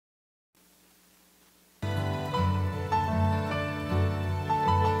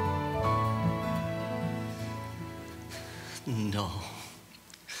no.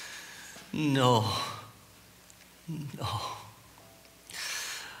 No. No.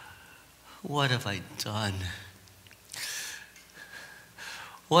 What have I done?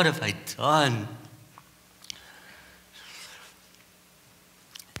 What have I done?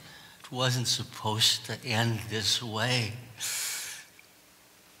 It wasn't supposed to end this way.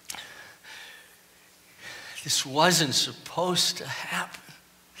 This wasn't supposed to happen.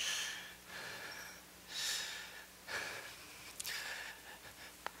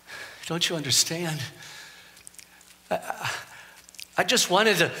 Don't you understand? I just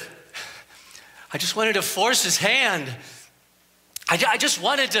wanted to force his hand. I just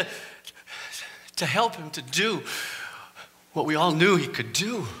wanted to help him to do what we all knew he could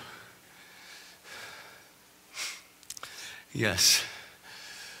do. Yes,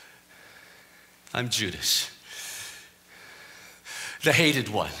 I'm Judas, the hated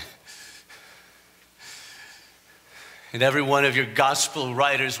one. And every one of your gospel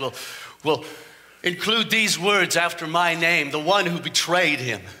writers will include these words after my name, the one who betrayed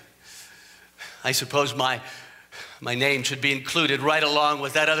him. I suppose my name should be included right along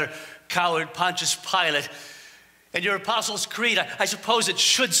with that other coward Pontius Pilate. And your Apostles' Creed, I suppose it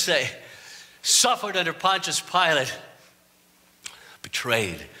should say, suffered under Pontius Pilate,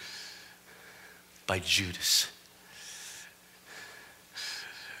 betrayed by Judas.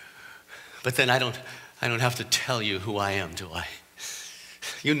 But then I don't have to tell you who I am, do I?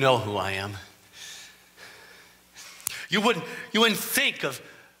 You know who I am. You wouldn't think of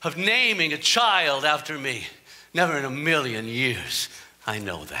naming a child after me. Never in a million years. I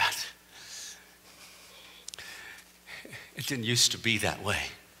know that. It didn't used to be that way.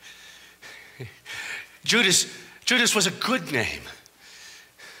 Judas was a good name,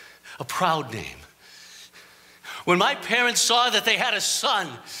 a proud name. When my parents saw that they had a son,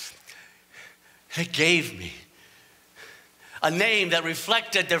 they gave me a name that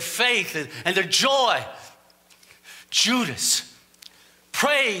reflected their faith and their joy. Judas.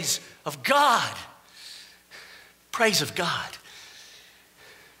 Praise of God. Praise of God.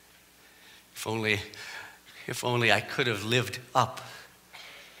 If only I could have lived up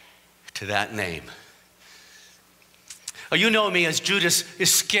to that name. Oh, you know me as Judas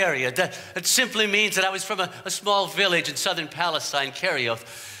Iscariot. That simply means that I was from a small village in southern Palestine, Kerioth.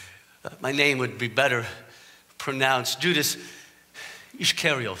 My name would be better pronounced Judas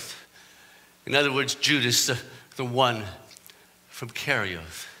Iscariot. In other words, Judas, the one from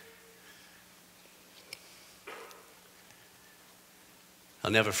Kerioth.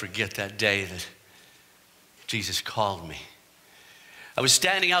 I'll never forget that day that Jesus called me. I was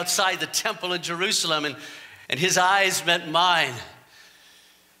standing outside the temple in Jerusalem, and his eyes met mine.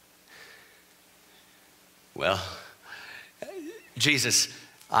 Well, Jesus'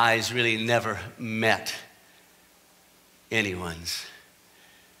 eyes really never met anyone's.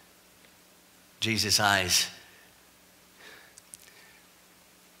 Jesus' eyes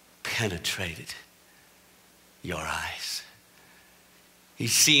penetrated your eyes. He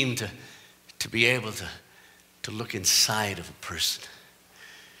seemed to be able to look inside of a person.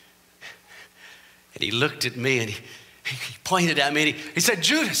 And he looked at me and he pointed at me and he said,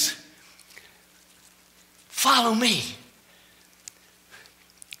 Judas, follow me.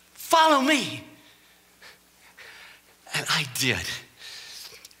 Follow me. And I did.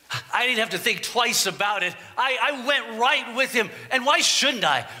 I didn't have to think twice about it. I went right with him. And why shouldn't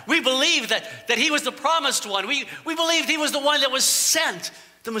I? We believed that he was the promised one. We believed he was the one that was sent,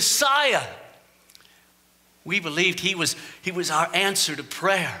 the Messiah. We believed he was our answer to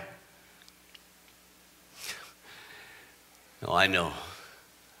prayer. Oh, I know.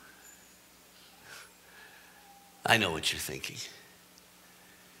 I know what you're thinking.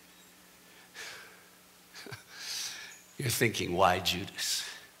 You're thinking, why Judas?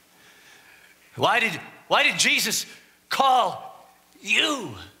 Why did Jesus call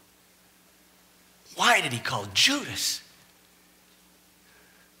you? Why did he call Judas?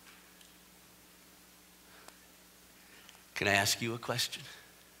 Can I ask you a question?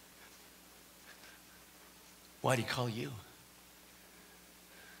 Why did he call you?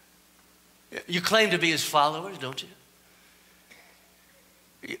 You claim to be his followers, don't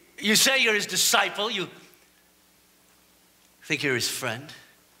you? You say you're his disciple. You think you're his friend.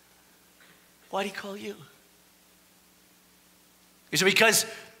 Why did he call you? Is it because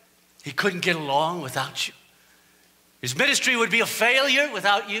he couldn't get along without you? His ministry would be a failure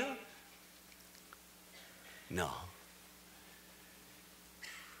without you? No.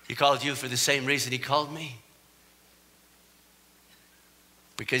 He called you for the same reason he called me.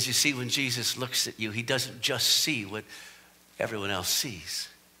 Because you see, when Jesus looks at you, he doesn't just see what everyone else sees.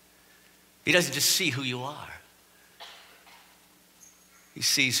 He doesn't just see who you are. He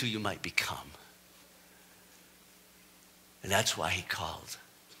sees who you might become. And that's why he called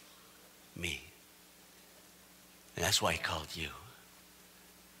me. And that's why he called you.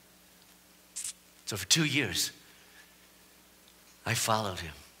 So for 2 years, I followed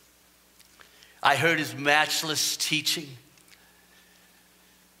him. I heard his matchless teaching.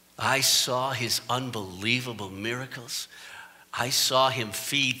 I saw his unbelievable miracles. I saw him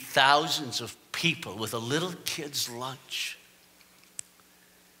feed thousands of people with a little kid's lunch.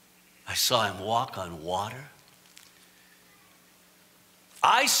 I saw him walk on water.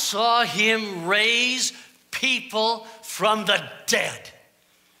 I saw him raise people from the dead.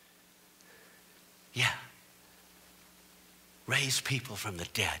 Yeah. Raise people from the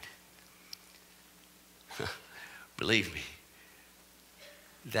dead. Believe me,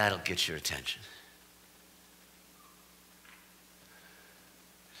 that'll get your attention.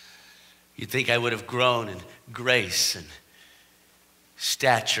 You'd think I would have grown in grace and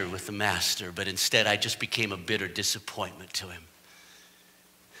stature with the Master, but instead I just became a bitter disappointment to him.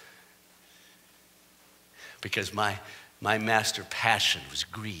 Because my master passion was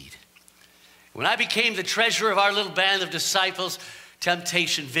greed. When I became the treasurer of our little band of disciples,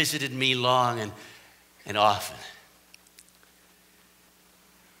 temptation visited me long and often.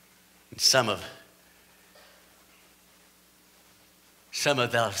 And some of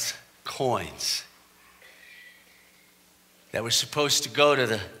those coins that were supposed to go to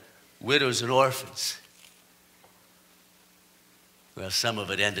the widows and orphans, well, some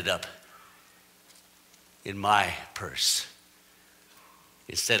of it ended up in my purse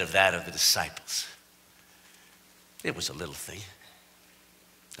instead of that of the disciples. It was a little thing.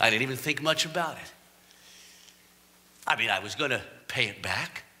 I didn't even think much about it. I mean, I was going to pay it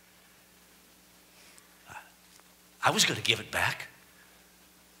back. I was going to give it back.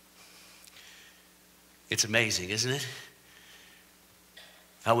 It's amazing, isn't it?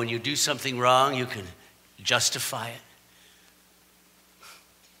 How when you do something wrong, you can justify it.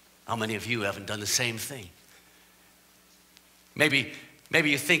 How many of you haven't done the same thing? Maybe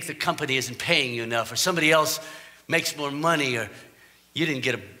you think the company isn't paying you enough, or somebody else makes more money, or you didn't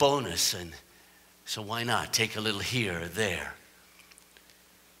get a bonus, and so why not take a little here or there?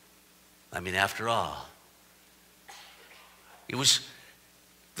 I mean, after all, it was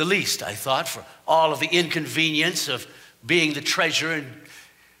the least, I thought, for all of the inconvenience of being the treasurer and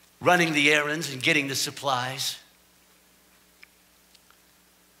running the errands and getting the supplies.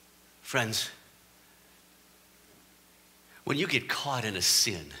 Friends, when you get caught in a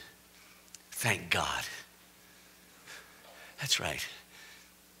sin, thank God. That's right.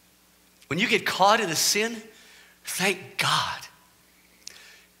 When you get caught in a sin, thank God.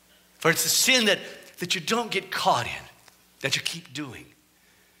 For it's a sin that you don't get caught in, that you keep doing.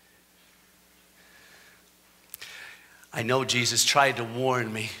 I know Jesus tried to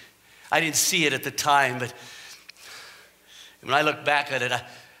warn me. I didn't see it at the time, but when I look back at it,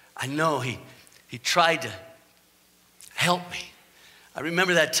 I know he tried to help me. I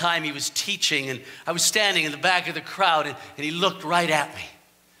remember that time he was teaching, and I was standing in the back of the crowd, and he looked right at me.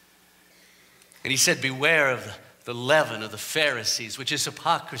 And he said, beware of the leaven of the Pharisees, which is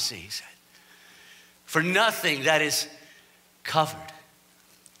hypocrisy, he said. For nothing that is covered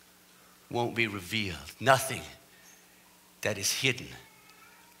won't be revealed. Nothing that is hidden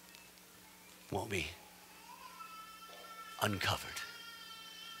won't be uncovered.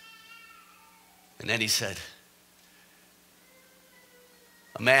 And then he said,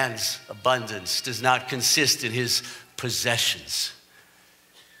 a man's abundance does not consist in his possessions.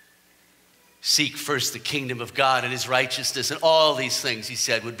 Seek first the kingdom of God and his righteousness, and all these things, he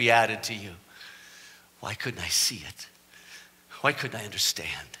said, would be added to you. Why couldn't I see it? Why couldn't I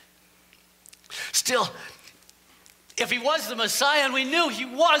understand? Still, if he was the Messiah, and we knew he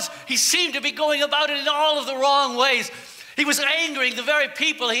was, he seemed to be going about it in all of the wrong ways. He was angering the very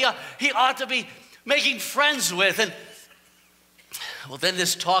people he ought to be making friends with. And well, then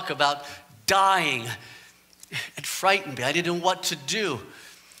this talk about dying, it frightened me. I didn't know what to do.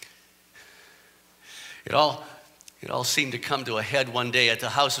 It all seemed to come to a head one day at the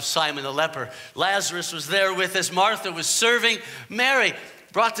house of Simon the leper. Lazarus was there with us. Martha was serving. Mary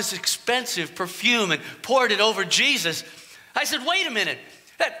brought this expensive perfume and poured it over Jesus. I said, wait a minute.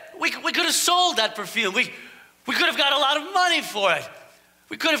 We could have sold that perfume. We could have got a lot of money for it.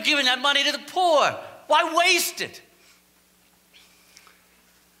 We could have given that money to the poor. Why waste it?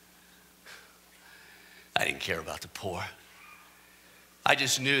 I didn't care about the poor. I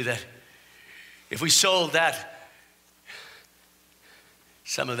just knew that if we sold that,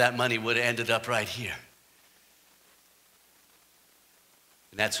 some of that money would have ended up right here.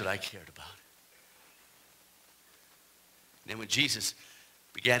 And that's what I cared about. And then when Jesus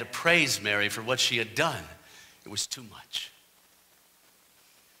began to praise Mary for what she had done. It was too much.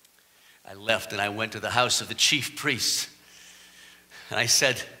 I left and I went to the house of the chief priests. And I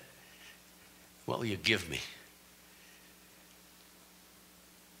said, what will you give me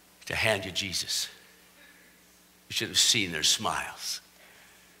to hand you Jesus? You should have seen their smiles.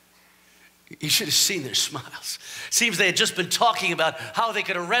 You should have seen their smiles. Seems they had just been talking about how they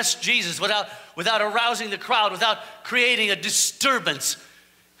could arrest Jesus without arousing the crowd, without creating a disturbance.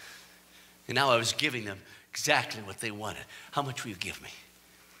 And now I was giving them exactly what they wanted. How much will you give me?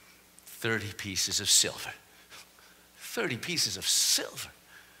 30 pieces of silver. 30 pieces of silver.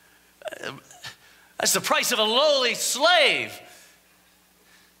 That's the price of a lowly slave.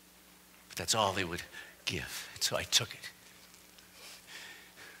 But that's all they would give. And so I took it.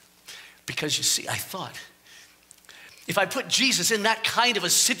 Because you see, I thought, if I put Jesus in that kind of a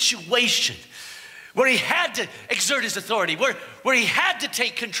situation where he had to exert his authority, where he had to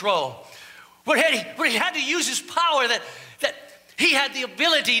take control, where he had to use his power, that he had the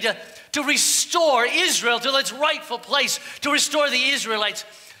ability to restore Israel to its rightful place, to restore the Israelites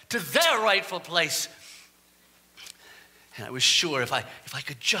to their rightful place. And I was sure if I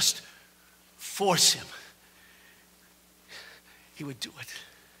could just force him, he would do it.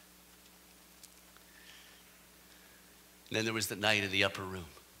 And then there was the night in the upper room.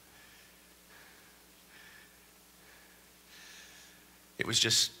 It was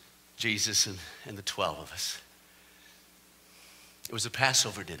just Jesus and the 12 of us. It was a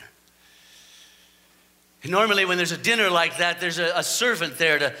Passover dinner. And normally when there's a dinner like that, there's a servant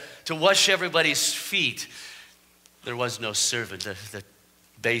there to wash everybody's feet. There was no servant. The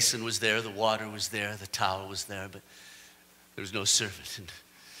basin was there, the water was there, the towel was there, but there was no servant. And,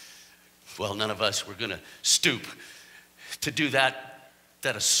 well, none of us were going to stoop to do that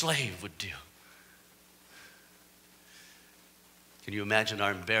a slave would do. Can you imagine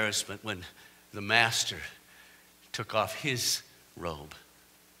our embarrassment when the master took off his robe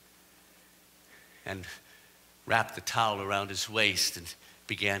and wrapped the towel around his waist and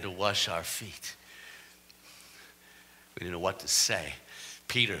began to wash our feet? We didn't know what to say.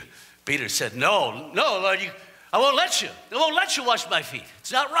 Peter said, no, Lord, I won't let you. I won't let you wash my feet.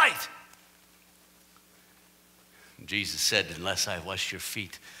 It's not right. And Jesus said, unless I wash your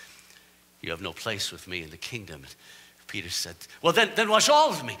feet, you have no place with me in the kingdom. And Peter said, well, then wash all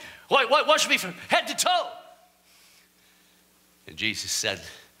of me. Wash me from head to toe. And Jesus said,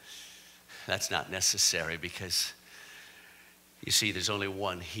 that's not necessary, because you see, there's only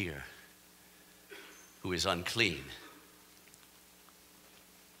one here who is unclean.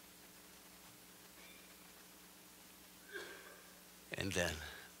 And then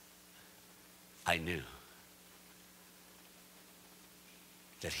I knew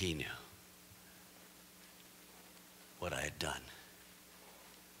that he knew what I had done.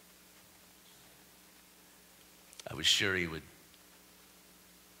 I was sure he would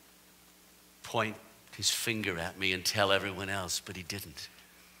point his finger at me and tell everyone else, but he didn't.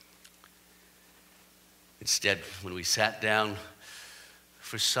 Instead, when we sat down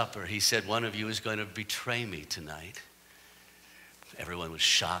for supper, he said, one of you is going to betray me tonight. Everyone was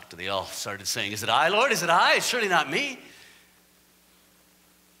shocked. They all started saying, is it I, Lord? Is it I? It's surely not me.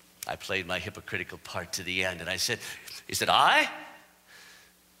 I played my hypocritical part to the end, and I said, is it I?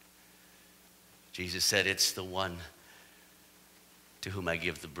 Jesus said, it's the one to whom I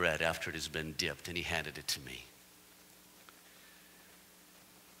give the bread after it has been dipped, and he handed it to me.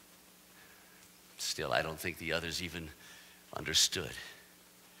 Still, I don't think the others even understood.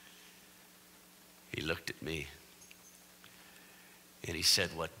 He looked at me, and he said,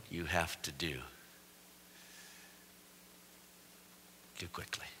 what you have to do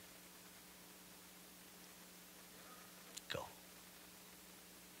quickly. Go.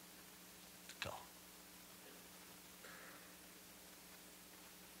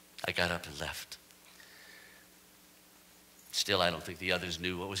 I got up and left. Still, I don't think the others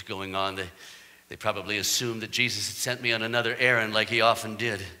knew what was going on. They probably assumed that Jesus had sent me on another errand like he often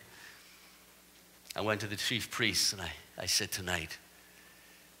did. I went to the chief priests and I said, tonight's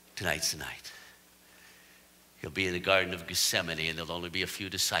the night. He'll be in the Garden of Gethsemane and there'll only be a few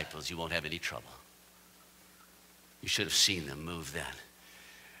disciples. You won't have any trouble. You should have seen them move then.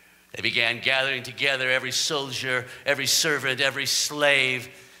 They began gathering together, every soldier, every servant, every slave,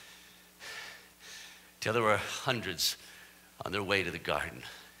 till there were hundreds on their way to the garden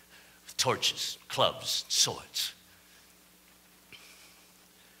with torches, clubs, swords.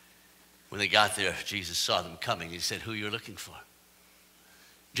 When they got there, Jesus saw them coming. He said, who are you looking for?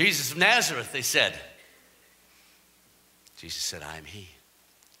 Jesus of Nazareth, they said. Jesus said, I am he.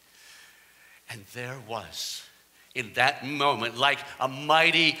 And there was In that moment, like a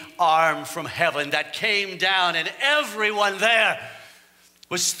mighty arm from heaven that came down, and everyone there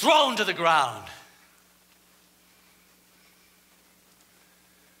was thrown to the ground.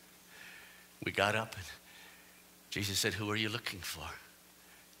 We got up and Jesus said, "Who are you looking for?"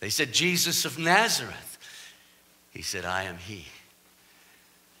 They said, "Jesus of Nazareth." He said, "I am he."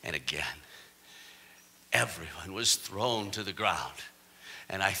 And again, everyone was thrown to the ground.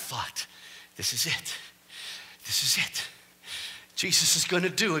 And I thought, this is it. This is it. Jesus is going to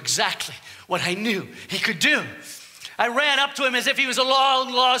do exactly what I knew he could do. I ran up to him as if he was a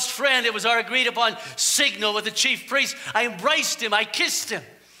long-lost friend. It was our agreed-upon signal with the chief priest. I embraced him. I kissed him.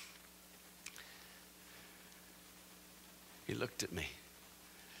 He looked at me.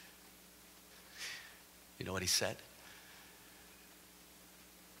 You know what he said?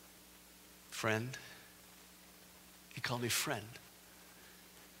 "Friend." He called me friend.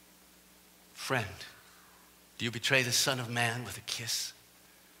 "Friend, do you betray the Son of Man with a kiss?"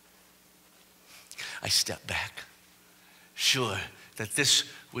 I stepped back, sure that this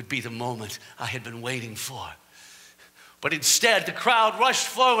would be the moment I had been waiting for. But instead, the crowd rushed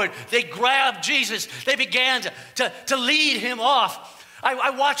forward. They grabbed Jesus. They began to lead him off. I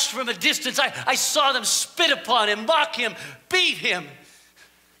watched from a distance. I saw them spit upon him, mock him, beat him.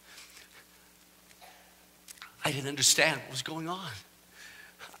 I didn't understand what was going on.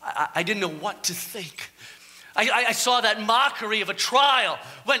 I didn't know what to think. I saw that mockery of a trial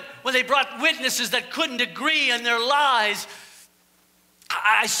when they brought witnesses that couldn't agree in their lies.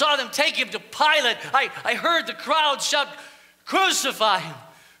 I saw them take him to Pilate. I heard the crowd shout, "Crucify him,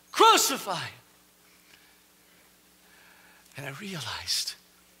 crucify him." And I realized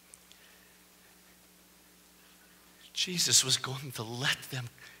Jesus was going to let them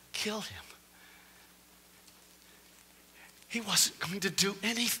kill him. He wasn't going to do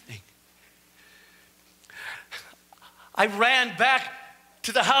anything. I ran back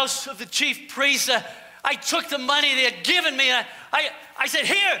to the house of the chief priest. I took the money they had given me. And I said,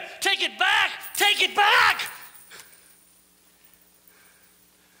 "Here, take it back, take it back.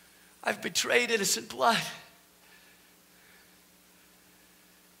 I've betrayed innocent blood."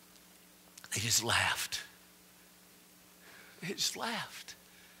 They just laughed. They just laughed.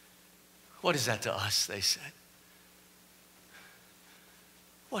 "What is that to us?" they said.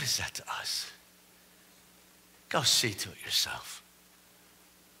 "What is that to us? Go see to it yourself."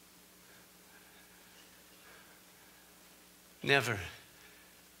 Never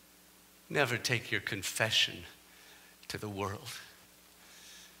take your confession to the world.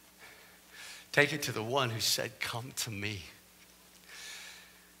 Take it to the one who said, "Come to me.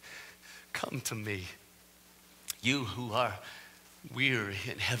 Come to me, you who are weary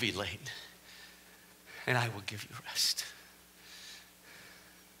and heavy laden, and I will give you rest."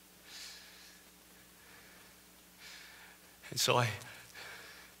 And so I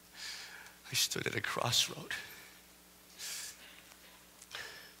stood at a crossroad.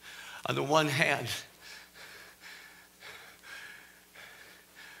 On the one hand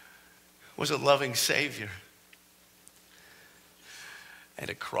was a loving Savior and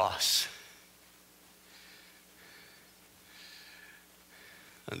a cross.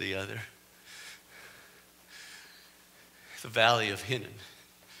 On the other, the valley of Hinnom,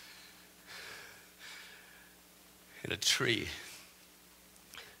 and a tree,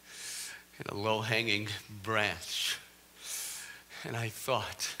 and a low-hanging branch. And I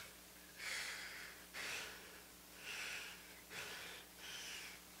thought,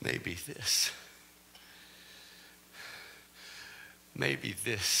 maybe this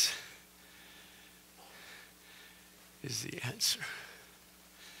is the answer.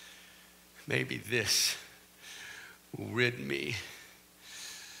 Maybe this will rid me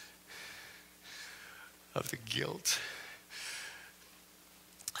of the guilt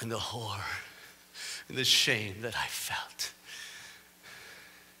and the horror and the shame that I felt.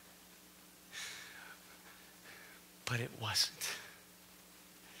 But it wasn't.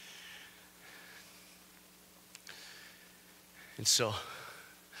 And so,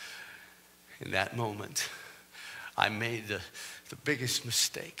 in that moment, I made the biggest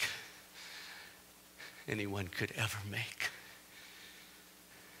mistake anyone could ever make.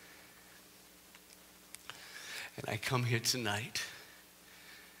 And I come here tonight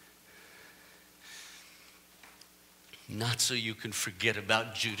not so you can forget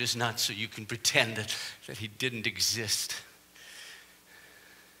about Judas, not so you can pretend that he didn't exist,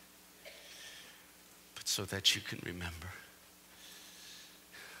 but so that you can remember.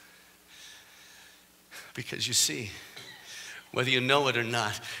 Because you see, whether you know it or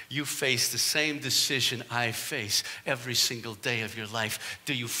not, you face the same decision I face every single day of your life.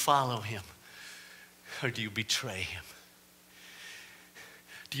 Do you follow him? or do you betray him?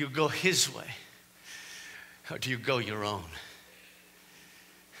 Do you go his way, or do you go your own?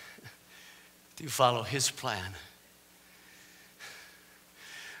 Do you follow his plan,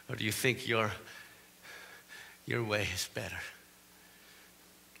 or do you think your way is better?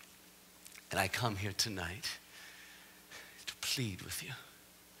 And I come here tonight to plead with you.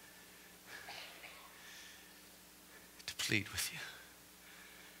 To plead with you.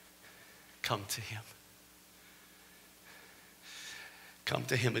 Come to him. Come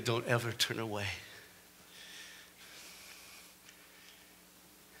to him and don't ever turn away.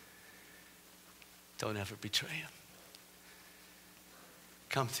 Don't ever betray him.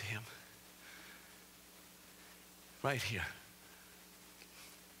 Come to him. Right here.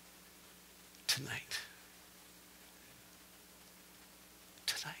 Tonight.